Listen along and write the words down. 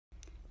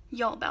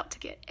Y'all about to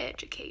get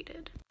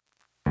educated.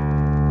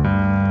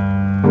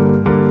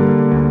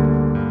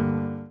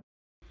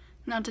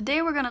 Now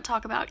today we're going to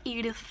talk about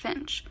Edith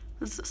Finch.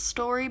 This is a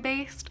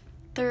story-based,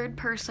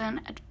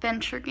 third-person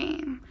adventure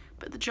game,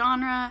 but the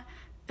genre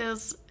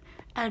is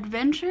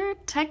adventure,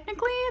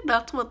 technically?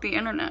 That's what the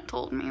internet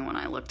told me when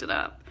I looked it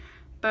up,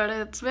 but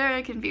it's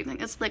very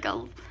confusing. It's like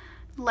a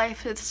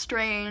Life is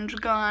Strange,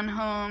 Gone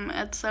Home,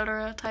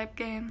 etc. type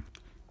game.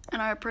 And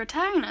our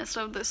protagonist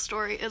of this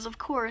story is, of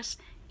course,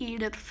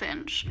 Edith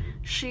Finch.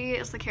 She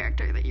is the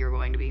character that you're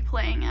going to be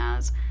playing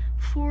as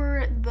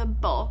for the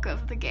bulk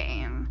of the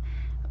game-ish.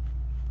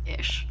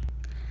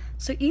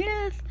 So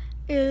Edith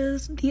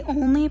is the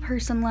only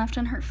person left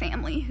in her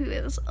family who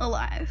is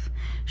alive.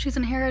 She's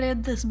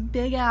inherited this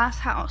big-ass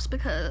house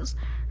because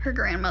her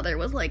grandmother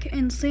was, like,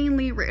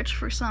 insanely rich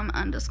for some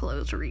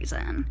undisclosed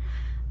reason.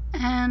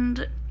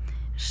 And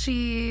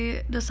she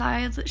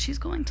decides that she's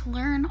going to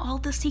learn all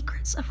the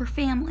secrets of her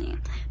family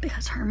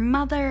because her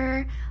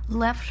mother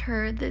left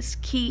her this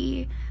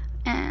key,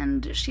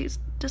 and she's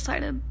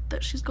decided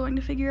that she's going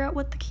to figure out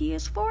what the key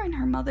is for, and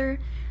her mother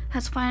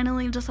has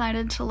finally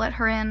decided to let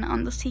her in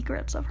on the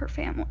secrets of her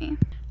family.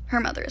 Her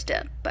mother is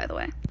dead, by the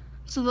way.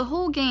 So the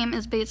whole game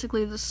is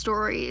basically the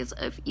stories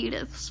of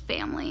Edith's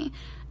family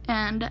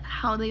and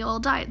how they all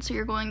died. So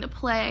you're going to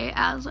play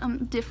as a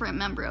different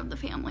member of the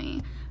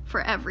family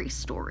for every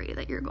story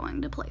that you're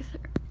going to play through.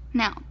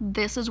 Now,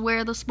 this is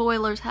where the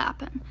spoilers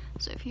happen.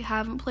 So if you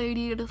haven't played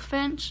Edith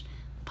Finch,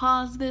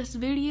 pause this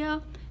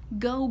video,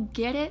 go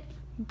get it,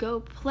 go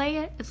play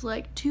it. It's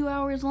like 2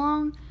 hours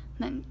long,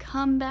 then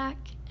come back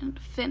and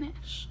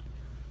finish.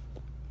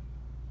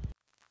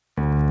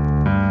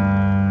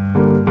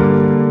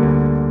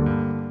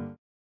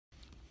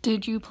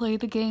 Did you play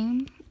the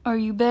game? Are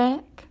you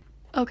back?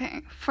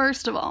 Okay,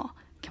 first of all,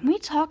 can we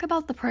talk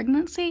about the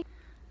pregnancy?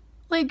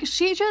 Like,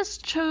 she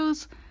just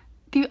chose,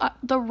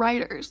 the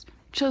writers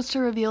chose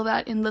to reveal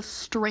that in the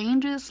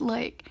strangest,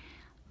 like,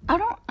 I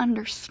don't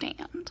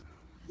understand.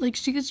 Like,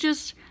 she was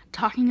just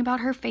talking about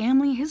her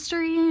family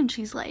history, and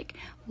she's, like,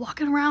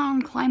 walking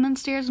around, climbing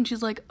stairs, and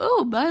she's like,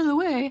 oh, by the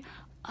way,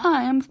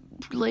 I'm,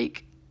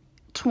 like,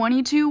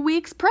 22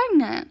 weeks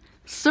pregnant.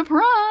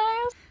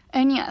 Surprise!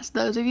 And yes,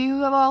 those of you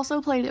who have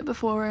also played it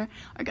before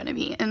are gonna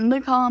be in the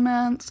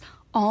comments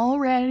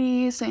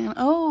already saying,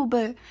 oh,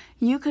 but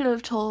you could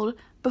have told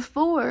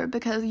before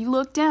because you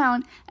look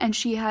down and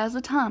she has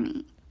a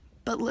tummy.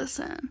 But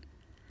listen,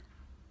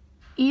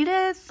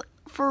 Edith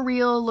for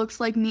real looks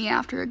like me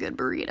after a good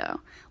burrito.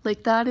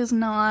 Like, that is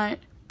not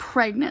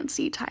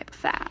pregnancy type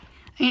fat.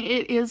 I mean,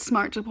 it is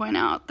smart to point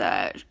out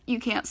that you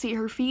can't see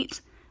her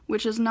feet,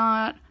 which is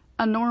not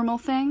a normal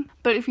thing,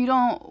 but if you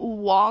don't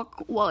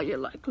walk while you're,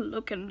 like,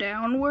 looking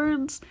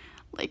downwards,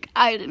 like,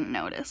 I didn't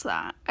notice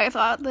that. I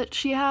thought that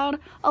she had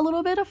a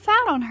little bit of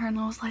fat on her, and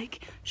I was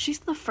like, she's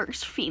the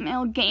first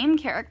female game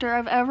character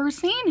I've ever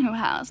seen who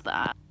has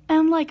that.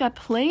 And, like, a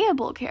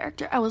playable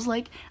character. I was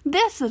like,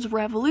 this is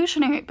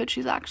revolutionary, but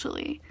she's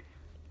actually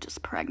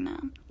just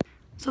pregnant.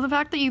 So the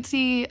fact that you'd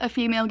see a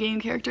female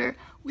game character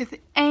with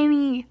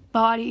any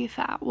body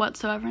fat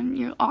whatsoever, and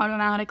you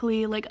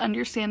automatically, like,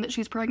 understand that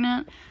she's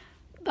pregnant,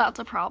 that's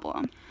a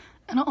problem.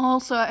 And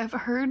also, I've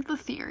heard the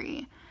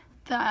theory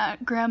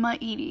that Grandma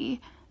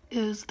Edie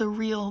is the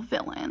real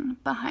villain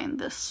behind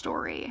this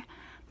story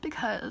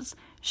because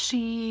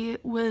she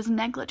was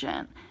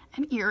negligent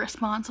and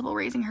irresponsible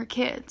raising her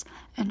kids,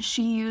 and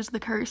she used the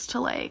curse to,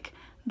 like,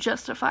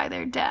 justify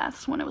their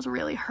deaths when it was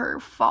really her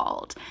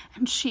fault,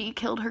 and she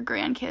killed her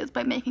grandkids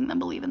by making them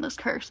believe in this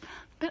curse.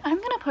 But I'm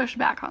gonna push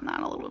back on that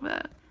a little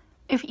bit.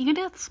 If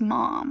Edith's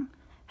mom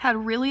had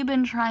really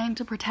been trying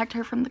to protect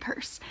her from the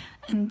curse,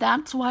 and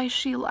that's why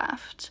she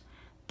left,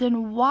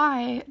 then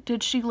why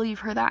did she leave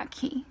her that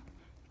key?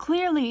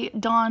 Clearly,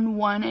 Dawn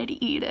wanted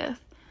Edith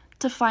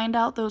to find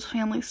out those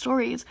family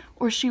stories,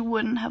 or she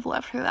wouldn't have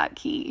left her that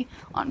key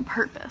on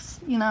purpose,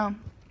 you know?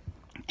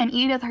 And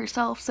Edith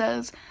herself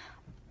says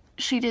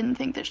she didn't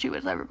think that she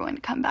was ever going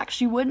to come back.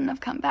 She wouldn't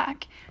have come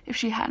back if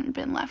she hadn't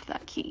been left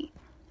that key.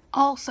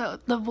 Also,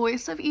 the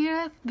voice of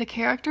Edith, the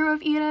character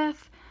of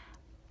Edith,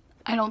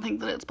 I don't think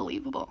that it's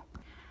believable.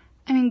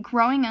 I mean,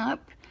 growing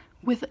up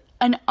with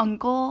an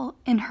uncle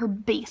in her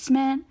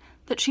basement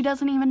that she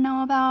doesn't even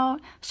know about,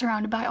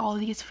 surrounded by all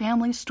these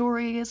family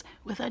stories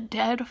with a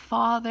dead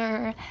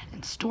father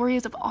and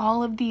stories of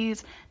all of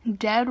these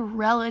dead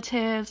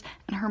relatives,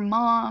 and her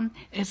mom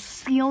is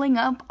sealing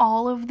up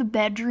all of the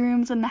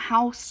bedrooms in the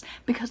house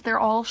because they're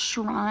all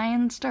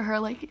shrines to her,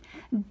 like,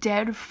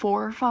 dead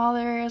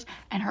forefathers,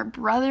 and her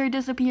brother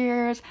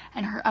disappears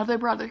and her other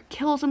brother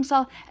kills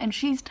himself, and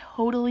she's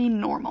totally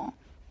normal.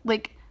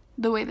 Like,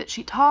 the way that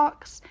she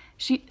talks,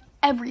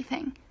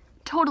 everything,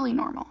 totally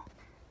normal.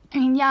 I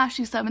mean, yeah,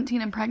 she's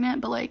 17 and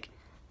pregnant, but, like,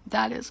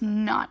 that is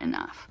not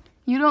enough.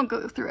 You don't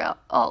go through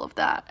all of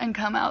that and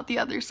come out the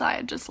other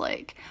side just,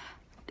 like,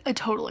 a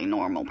totally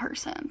normal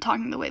person,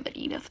 talking the way that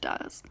Edith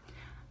does.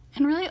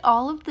 And really,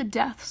 all of the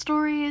death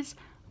stories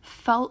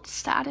felt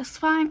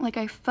satisfying. Like,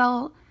 I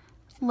felt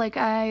like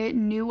I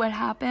knew what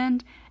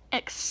happened,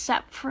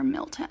 except for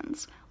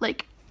Milton's.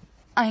 Like,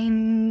 I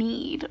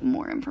need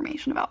more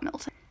information about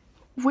Milton.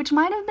 Which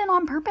might have been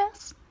on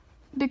purpose,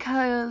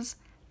 because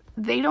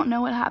they don't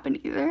know what happened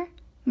either.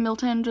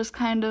 Milton just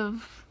kind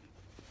of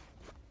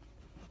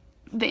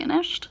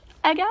vanished,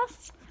 I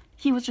guess.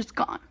 He was just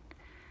gone.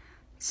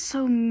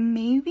 So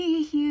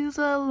maybe he's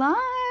alive,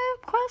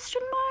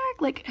 question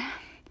mark? Like,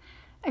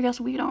 I guess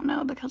we don't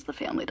know because the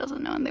family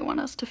doesn't know and they want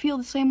us to feel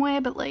the same way,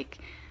 but like,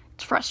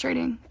 it's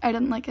frustrating. I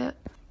didn't like it.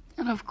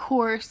 And of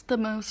course, the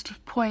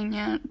most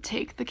poignant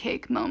take the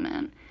cake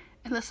moment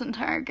in this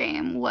entire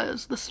game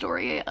was the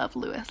story of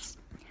Lewis.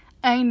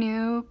 I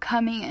knew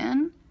coming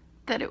in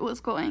that it was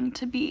going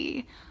to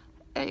be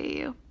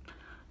a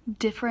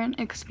different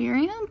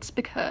experience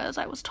because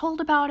I was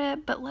told about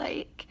it, but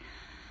like,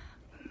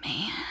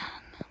 man,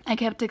 I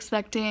kept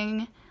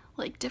expecting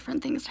like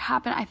different things to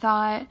happen. I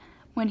thought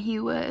when he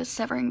was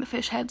severing the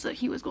fish heads that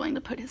he was going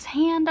to put his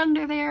hand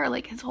under there,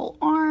 like his whole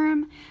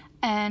arm,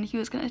 and he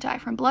was going to die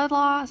from blood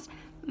loss.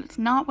 That's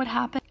not what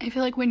happened. I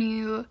feel like when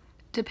you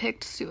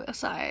depict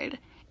suicide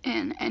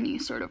in any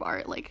sort of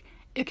art, like,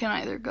 it can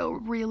either go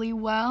really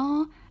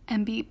well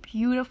and be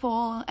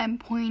beautiful and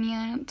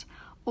poignant,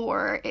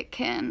 or it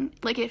can,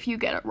 like, if you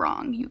get it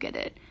wrong, you get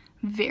it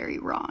very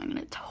wrong and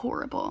it's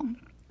horrible.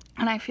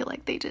 And I feel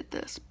like they did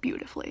this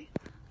beautifully.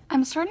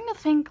 I'm starting to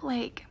think,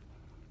 like,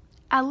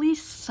 at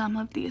least some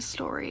of these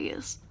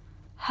stories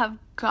have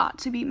got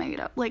to be made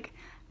up. Like,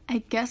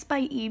 I guess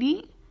by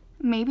Edie,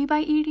 maybe by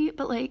Edie,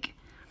 but like,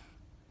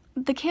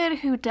 the kid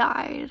who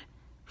died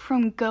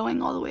from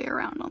going all the way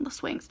around on the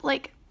swings,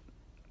 like,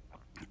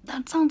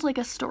 that sounds like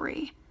a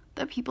story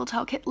that people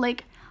tell kids.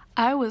 Like,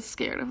 I was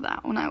scared of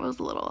that when I was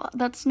little.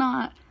 That's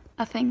not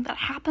a thing that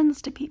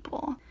happens to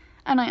people.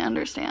 And I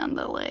understand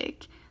that,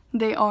 like,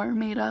 they are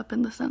made up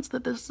in the sense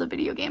that this is a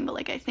video game, but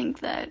like, I think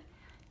that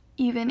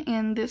even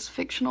in this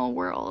fictional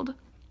world,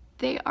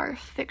 they are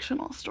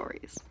fictional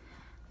stories.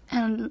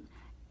 And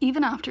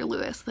even after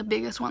Lewis, the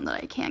biggest one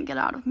that I can't get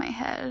out of my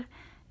head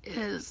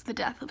is the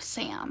death of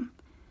Sam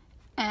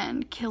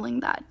and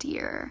killing that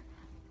deer,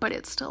 but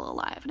it's still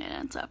alive and it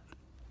ends up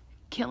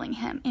killing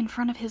him in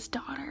front of his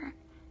daughter,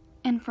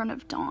 in front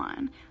of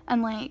Dawn.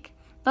 And like,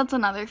 that's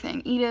another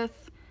thing.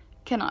 Edith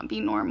cannot be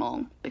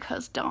normal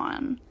because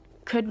Dawn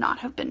could not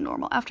have been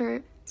normal.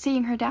 After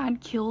seeing her dad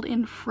killed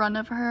in front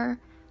of her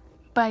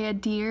by a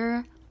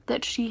deer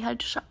that she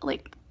had shot,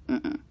 like,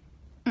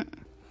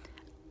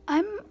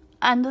 I'm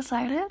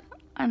undecided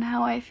on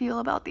how I feel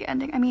about the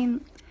ending. I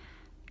mean,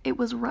 it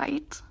was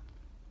right,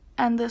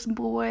 and this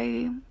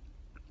boy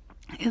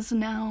is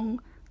now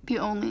the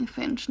only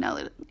Finch now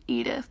that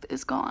Edith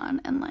is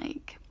gone, and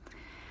like,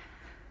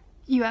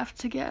 you have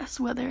to guess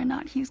whether or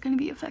not he's going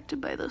to be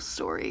affected by those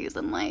stories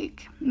and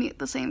like meet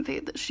the same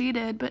fate that she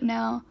did, but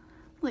now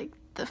like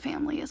the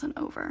family isn't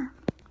over.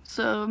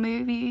 So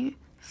maybe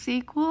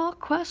sequel,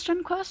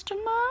 question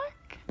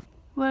mark?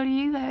 What do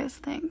you guys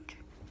think?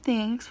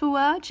 Thanks for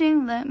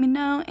watching. Let me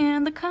know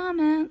in the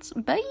comments.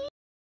 Bye!